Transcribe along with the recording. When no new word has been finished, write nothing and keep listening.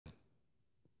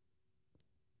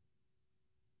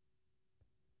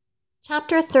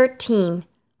Chapter 13.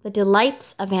 The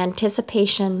Delights of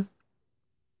Anticipation.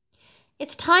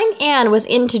 "It's time Anne was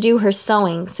in to do her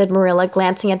sewing," said Marilla,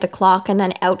 glancing at the clock and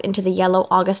then out into the yellow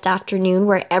August afternoon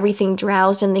where everything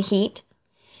drowsed in the heat.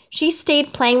 "She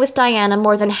stayed playing with Diana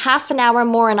more than half an hour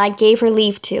more than I gave her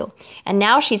leave to, and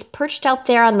now she's perched out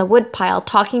there on the woodpile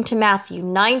talking to Matthew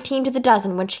 19 to the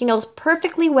dozen when she knows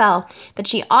perfectly well that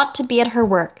she ought to be at her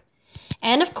work.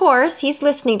 And of course he's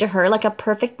listening to her like a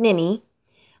perfect ninny.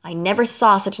 I never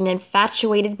saw such an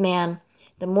infatuated man.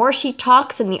 The more she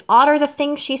talks and the odder the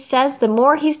things she says, the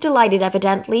more he's delighted,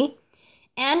 evidently.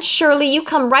 Anne Shirley, you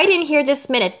come right in here this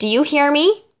minute. Do you hear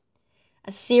me?"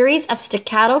 A series of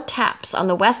staccato taps on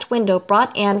the west window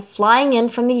brought Anne flying in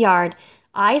from the yard,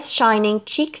 eyes shining,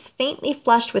 cheeks faintly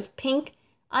flushed with pink,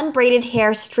 unbraided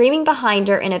hair streaming behind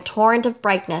her in a torrent of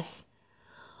brightness.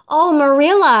 "Oh,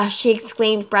 Marilla," she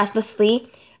exclaimed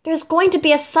breathlessly, "there's going to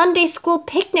be a Sunday school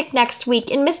picnic next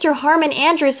week in Mr. Harmon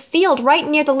Andrews' field right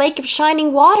near the Lake of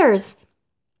Shining Waters.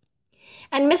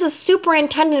 And Mrs.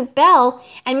 Superintendent Bell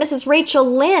and Mrs. Rachel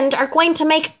Lynde are going to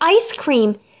make ice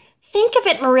cream. Think of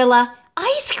it, Marilla,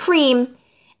 ice cream!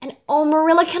 And oh,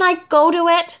 Marilla, can I go to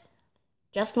it?"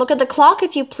 "Just look at the clock,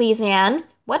 if you please, Anne.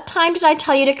 What time did I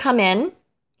tell you to come in?"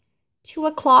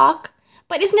 2:00.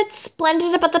 "But isn't it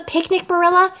splendid about the picnic,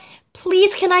 Marilla?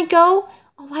 Please, can I go?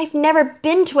 Oh, I've never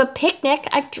been to a picnic.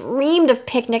 I've dreamed of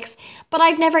picnics, but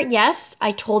I've never—" "Yes,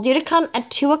 I told you to come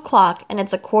at 2:00, and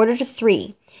it's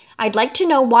 2:45. I'd like to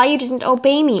know why you didn't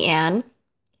obey me, Anne."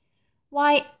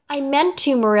 "Why, I meant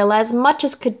to, Marilla, as much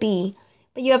as could be,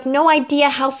 but you have no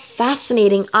idea how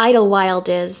fascinating Idlewild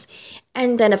is.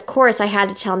 And then, of course, I had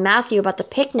to tell Matthew about the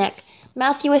picnic.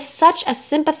 Matthew is such a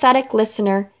sympathetic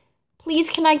listener. Please,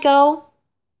 can I go?"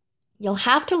 "You'll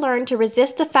have to learn to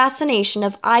resist the fascination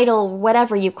of idle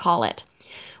whatever you call it.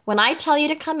 When I tell you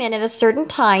to come in at a certain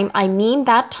time, I mean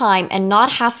that time and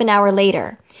not half an hour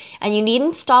later. And you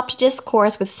needn't stop to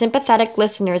discourse with sympathetic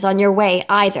listeners on your way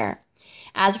either.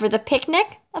 As for the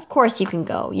picnic, of course you can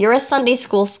go. You're a Sunday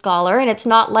school scholar, and it's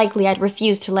not likely I'd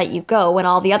refuse to let you go when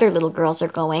all the other little girls are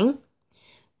going."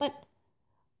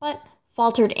 But,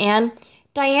 faltered Anne,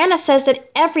 "Diana says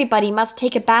that everybody must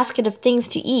take a basket of things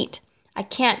to eat. I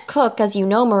can't cook, as you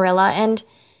know, Marilla, and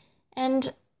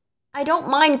I don't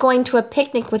mind going to a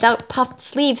picnic without puffed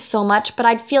sleeves so much, but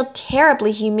I'd feel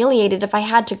terribly humiliated if I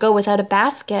had to go without a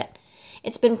basket.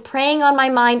 It's been preying on my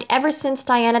mind ever since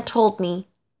Diana told me."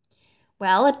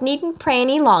 "Well, it needn't prey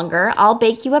any longer. I'll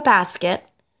bake you a basket."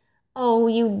 "Oh,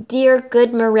 you dear,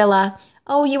 good Marilla.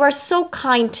 Oh, you are so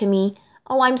kind to me.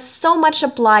 Oh, I'm so much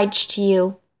obliged to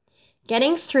you."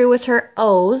 Getting through with her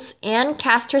ohs, Anne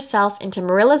cast herself into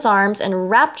Marilla's arms and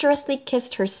rapturously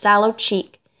kissed her sallow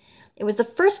cheek. It was the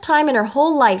first time in her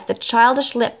whole life that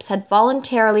childish lips had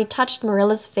voluntarily touched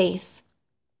Marilla's face.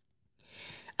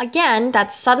 Again,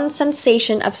 that sudden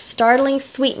sensation of startling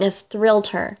sweetness thrilled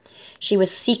her. She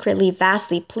was secretly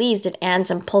vastly pleased at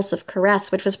Anne's impulsive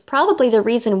caress, which was probably the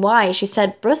reason why she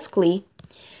said brusquely,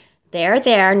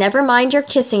 There, never mind your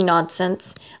kissing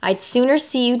nonsense. I'd sooner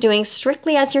see you doing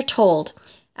strictly as you're told.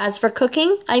 As for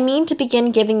cooking, I mean to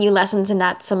begin giving you lessons in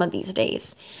that some of these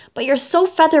days. But you're so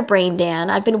feather-brained, Anne.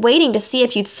 I've been waiting to see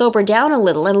if you'd sober down a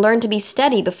little and learn to be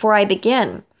steady before I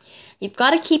begin. You've got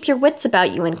to keep your wits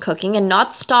about you in cooking and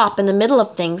not stop in the middle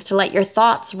of things to let your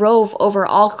thoughts rove over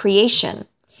all creation.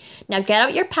 Now get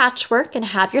out your patchwork and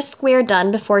have your square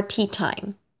done before tea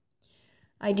time."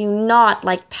 "I do not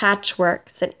like patchwork,"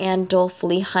 said Anne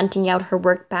dolefully, hunting out her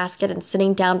work basket and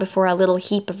sitting down before a little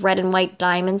heap of red and white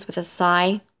diamonds with a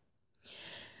sigh.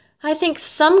 "I think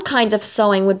some kinds of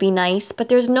sewing would be nice, but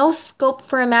there's no scope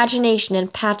for imagination in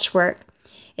patchwork.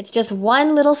 It's just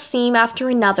one little seam after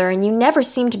another, and you never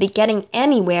seem to be getting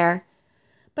anywhere.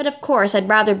 But of course I'd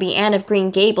rather be Anne of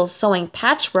Green Gables sewing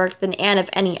patchwork than Anne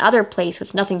of any other place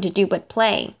with nothing to do but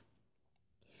play.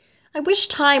 I wish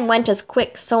time went as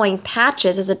quick sewing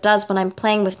patches as it does when I'm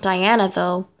playing with Diana,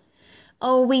 though.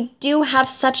 Oh, we do have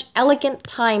such elegant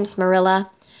times,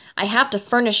 Marilla. I have to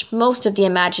furnish most of the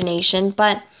imagination,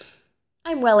 but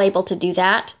I'm well able to do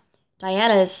that.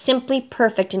 Diana is simply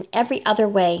perfect in every other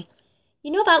way.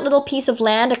 You know that little piece of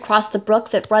land across the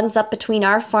brook that runs up between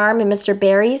our farm and Mr.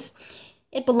 Barry's?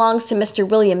 It belongs to Mr.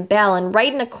 William Bell, and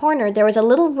right in the corner there is a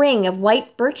little ring of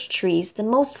white birch trees, the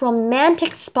most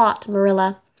romantic spot,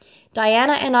 Marilla.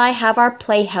 Diana and I have our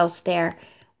playhouse there.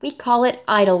 We call it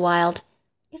Idlewild.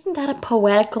 Isn't that a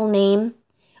poetical name?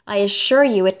 I assure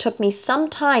you it took me some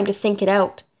time to think it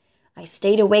out. I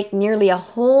stayed awake nearly a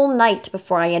whole night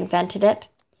before I invented it.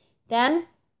 Then,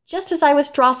 just as I was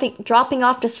dropping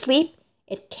off to sleep,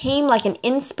 it came like an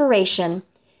inspiration.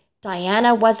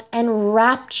 Diana was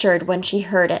enraptured when she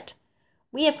heard it.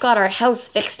 We have got our house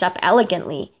fixed up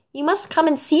elegantly. You must come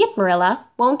and see it, Marilla,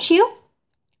 won't you?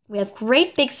 We have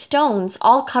great big stones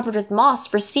all covered with moss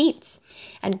for seats,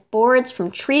 and boards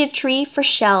from tree to tree for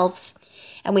shelves.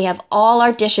 And we have all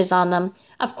our dishes on them.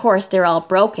 Of course, they're all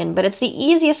broken, but it's the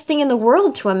easiest thing in the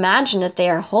world to imagine that they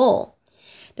are whole.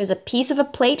 There's a piece of a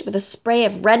plate with a spray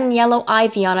of red and yellow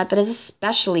ivy on it that is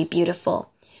especially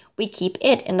beautiful. We keep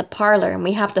it in the parlor, and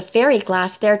we have the fairy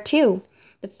glass there, too.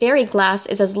 The fairy glass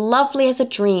is as lovely as a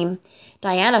dream.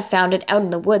 Diana found it out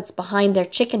in the woods behind their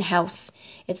chicken house.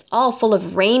 It's all full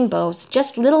of rainbows,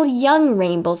 just little young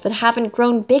rainbows that haven't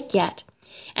grown big yet.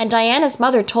 And Diana's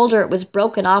mother told her it was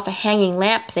broken off a hanging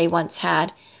lamp they once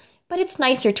had. But it's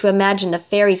nicer to imagine the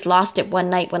fairies lost it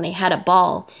one night when they had a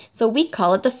ball, so we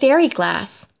call it the fairy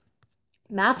glass.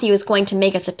 Matthew is going to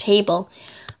make us a table.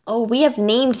 Oh, we have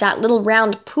named that little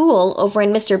round pool over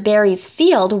in Mr. Barry's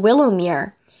field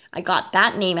Willowmere. I got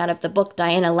that name out of the book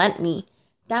Diana lent me.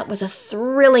 That was a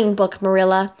thrilling book,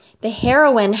 Marilla. The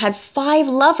heroine had 5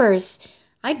 lovers.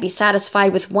 I'd be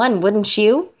satisfied with one, wouldn't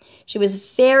you? She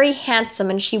was very handsome,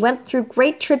 and she went through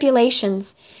great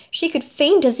tribulations. She could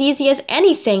faint as easy as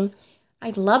anything.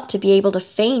 I'd love to be able to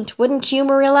faint, wouldn't you,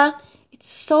 Marilla?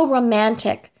 It's so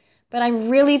romantic. But I'm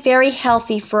really very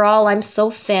healthy for all I'm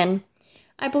so thin.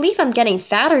 I believe I'm getting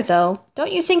fatter, though.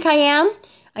 Don't you think I am?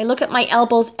 I look at my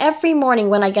elbows every morning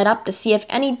when I get up to see if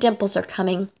any dimples are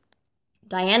coming.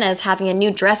 Diana is having a new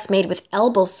dress made with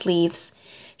elbow sleeves.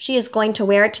 She is going to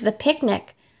wear it to the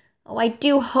picnic. Oh, I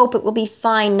do hope it will be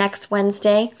fine next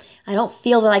Wednesday. I don't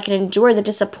feel that I can endure the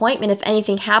disappointment if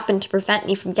anything happened to prevent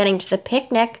me from getting to the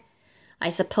picnic. I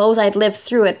suppose I'd live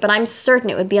through it, but I'm certain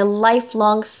it would be a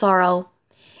lifelong sorrow.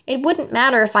 It wouldn't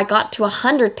matter if I got to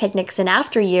 100 picnics in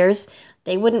after years.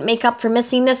 They wouldn't make up for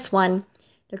missing this one.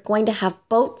 They're going to have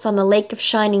boats on the Lake of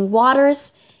Shining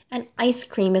Waters and ice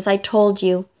cream, as I told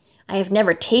you. I have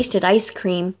never tasted ice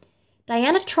cream.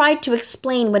 Diana tried to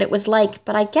explain what it was like,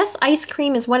 but I guess ice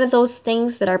cream is one of those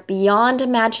things that are beyond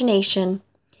imagination.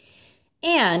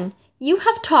 Anne, you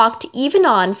have talked even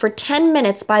on for 10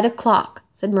 minutes by the clock,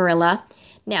 said Marilla.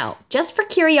 Now, just for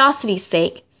curiosity's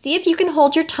sake, see if you can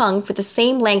hold your tongue for the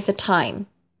same length of time.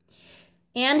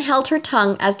 Anne held her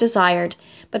tongue as desired,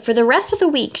 but for the rest of the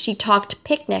week she talked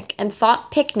picnic and thought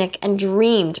picnic and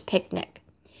dreamed picnic.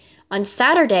 On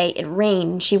Saturday it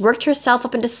rained, and she worked herself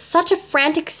up into such a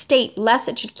frantic state lest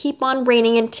it should keep on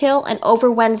raining until and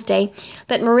over Wednesday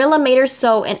that Marilla made her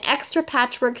sew an extra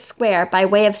patchwork square by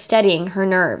way of steadying her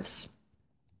nerves.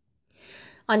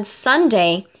 On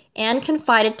Sunday, Anne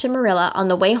confided to Marilla on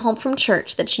the way home from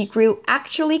church that she grew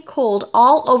actually cold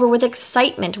all over with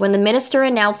excitement when the minister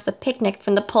announced the picnic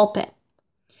from the pulpit.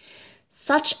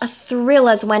 Such a thrill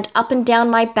as went up and down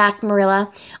my back,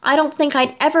 Marilla. I don't think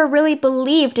I'd ever really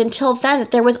believed until then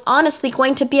that there was honestly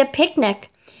going to be a picnic.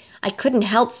 I couldn't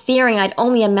help fearing I'd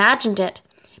only imagined it.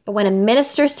 But when a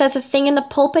minister says a thing in the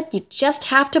pulpit, you just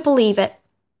have to believe it.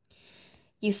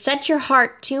 You set your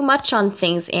heart too much on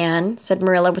things, Anne, said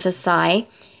Marilla with a sigh.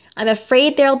 I'm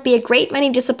afraid there'll be a great many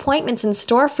disappointments in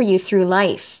store for you through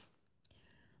life.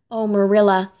 Oh,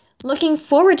 Marilla, looking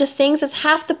forward to things is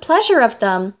half the pleasure of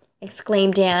them,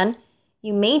 exclaimed Anne.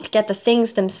 You mayn't get the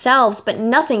things themselves, but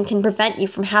nothing can prevent you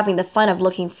from having the fun of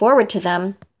looking forward to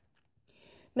them.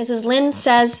 Mrs. Lynde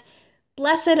says,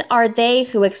 Blessed are they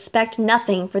who expect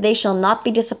nothing, for they shall not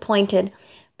be disappointed.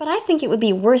 But I think it would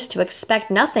be worse to expect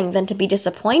nothing than to be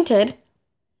disappointed.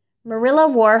 Marilla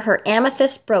wore her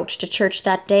amethyst brooch to church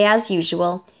that day as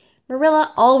usual.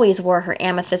 Marilla always wore her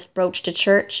amethyst brooch to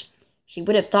church. She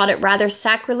would have thought it rather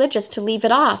sacrilegious to leave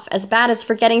it off, as bad as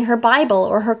forgetting her Bible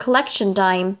or her collection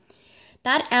dime.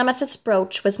 That amethyst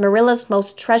brooch was Marilla's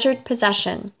most treasured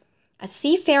possession. A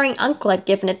seafaring uncle had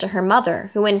given it to her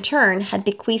mother, who in turn had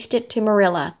bequeathed it to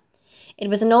Marilla. It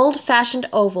was an old-fashioned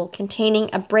oval containing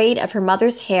a braid of her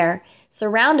mother's hair,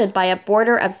 surrounded by a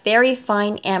border of very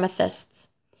fine amethysts.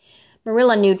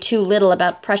 Marilla knew too little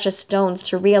about precious stones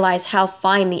to realize how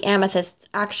fine the amethysts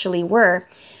actually were,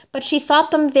 but she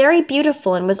thought them very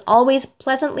beautiful and was always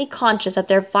pleasantly conscious of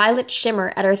their violet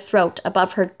shimmer at her throat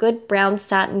above her good brown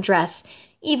satin dress,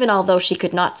 even although she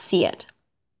could not see it.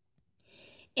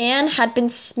 Anne had been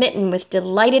smitten with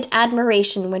delighted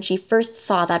admiration when she first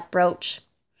saw that brooch.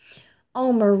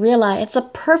 Oh, Marilla, it's a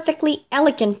perfectly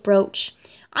elegant brooch.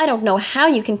 I don't know how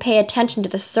you can pay attention to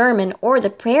the sermon or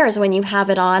the prayers when you have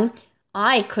it on.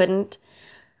 I couldn't.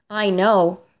 I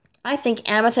know. I think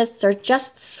amethysts are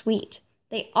just sweet.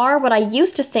 They are what I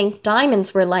used to think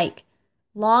diamonds were like.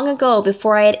 Long ago,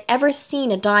 before I had ever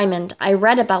seen a diamond, I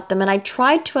read about them and I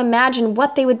tried to imagine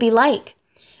what they would be like.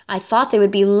 I thought they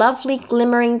would be lovely,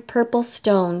 glimmering purple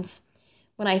stones.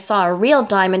 When I saw a real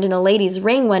diamond in a lady's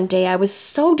ring one day, I was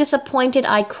so disappointed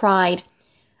I cried.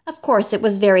 Of course, it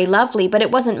was very lovely, but it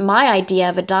wasn't my idea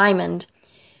of a diamond.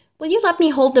 Will you let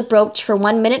me hold the brooch for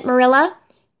 1 minute, Marilla?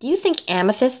 Do you think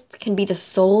amethysts can be the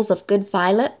souls of good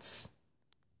violets?"